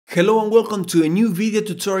Hello and welcome to a new video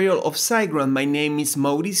tutorial of SiteGround. My name is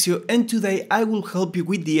Mauricio and today I will help you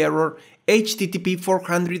with the error HTTP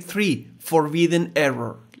 403 forbidden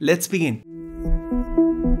error. Let's begin.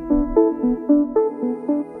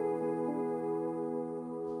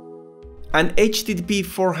 An HTTP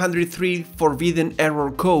 403 forbidden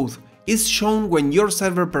error code is shown when your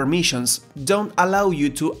server permissions don't allow you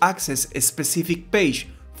to access a specific page,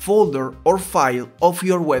 folder or file of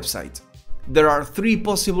your website. There are three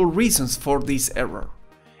possible reasons for this error.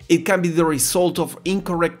 It can be the result of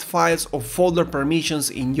incorrect files or folder permissions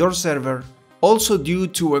in your server, also due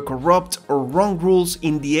to a corrupt or wrong rules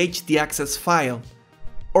in the htaccess file,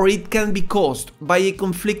 or it can be caused by a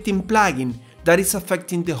conflicting plugin that is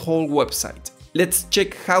affecting the whole website. Let's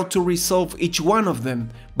check how to resolve each one of them,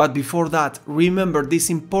 but before that, remember this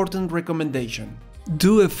important recommendation.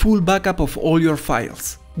 Do a full backup of all your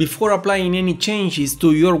files. Before applying any changes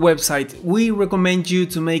to your website, we recommend you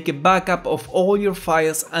to make a backup of all your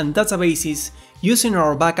files and databases using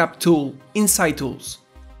our backup tool in SiteTools.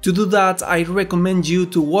 To do that, I recommend you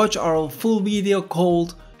to watch our full video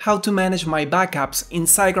called How to Manage My Backups in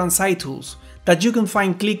SiteGround SiteTools that you can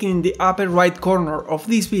find clicking in the upper right corner of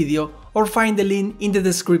this video or find the link in the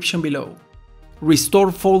description below.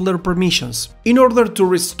 Restore folder permissions. In order to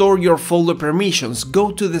restore your folder permissions,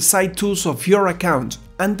 go to the SiteTools of your account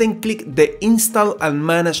and then click the Install and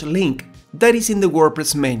Manage link that is in the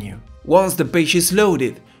WordPress menu. Once the page is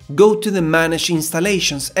loaded, go to the Manage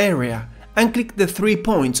Installations area and click the 3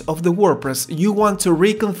 points of the WordPress you want to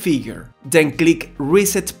reconfigure. Then click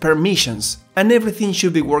Reset Permissions and everything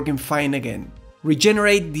should be working fine again.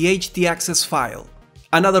 Regenerate the htaccess file.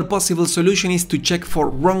 Another possible solution is to check for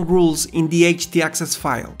wrong rules in the htaccess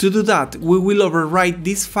file. To do that, we will overwrite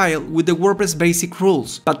this file with the WordPress basic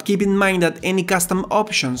rules, but keep in mind that any custom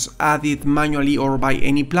options added manually or by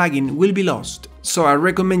any plugin will be lost. So I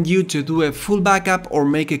recommend you to do a full backup or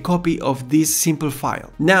make a copy of this simple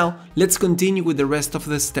file. Now, let's continue with the rest of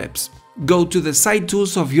the steps. Go to the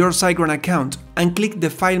SiteTools of your SiteGround account and click the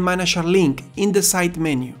File Manager link in the Site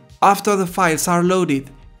menu. After the files are loaded,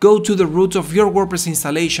 go to the root of your WordPress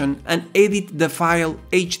installation and edit the file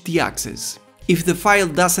htaccess. If the file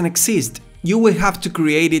doesn't exist, you will have to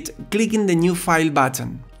create it clicking the New File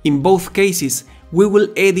button. In both cases, we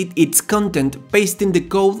will edit its content pasting the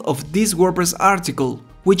code of this WordPress article,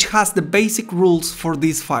 which has the basic rules for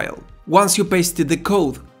this file. Once you pasted the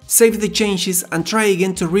code, save the changes and try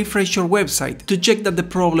again to refresh your website to check that the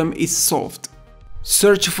problem is solved.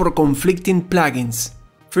 Search for conflicting plugins.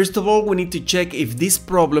 First of all, we need to check if this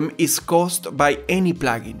problem is caused by any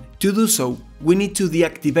plugin. To do so, we need to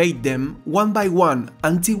deactivate them one by one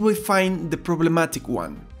until we find the problematic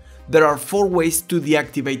one. There are 4 ways to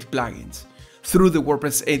deactivate plugins: through the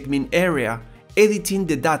WordPress admin area, editing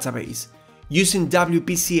the database, using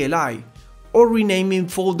WP-CLI, or renaming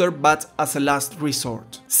folder but as a last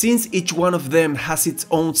resort. Since each one of them has its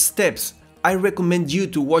own steps, I recommend you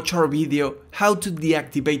to watch our video How to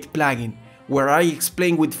Deactivate Plugin, where I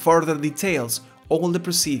explain with further details all the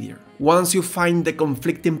procedure. Once you find the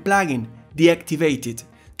conflicting plugin, deactivate it.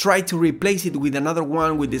 Try to replace it with another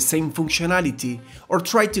one with the same functionality, or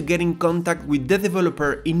try to get in contact with the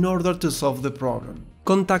developer in order to solve the problem.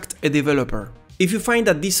 Contact a developer. If you find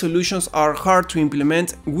that these solutions are hard to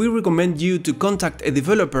implement, we recommend you to contact a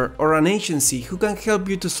developer or an agency who can help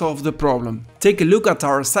you to solve the problem. Take a look at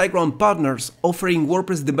our SiteGround partners offering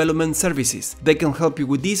WordPress development services. They can help you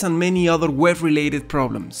with this and many other web-related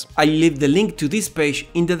problems. I'll leave the link to this page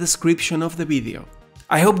in the description of the video.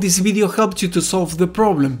 I hope this video helped you to solve the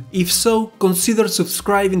problem. If so, consider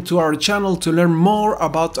subscribing to our channel to learn more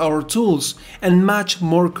about our tools and much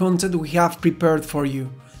more content we have prepared for you.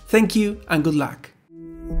 Thank you and good luck.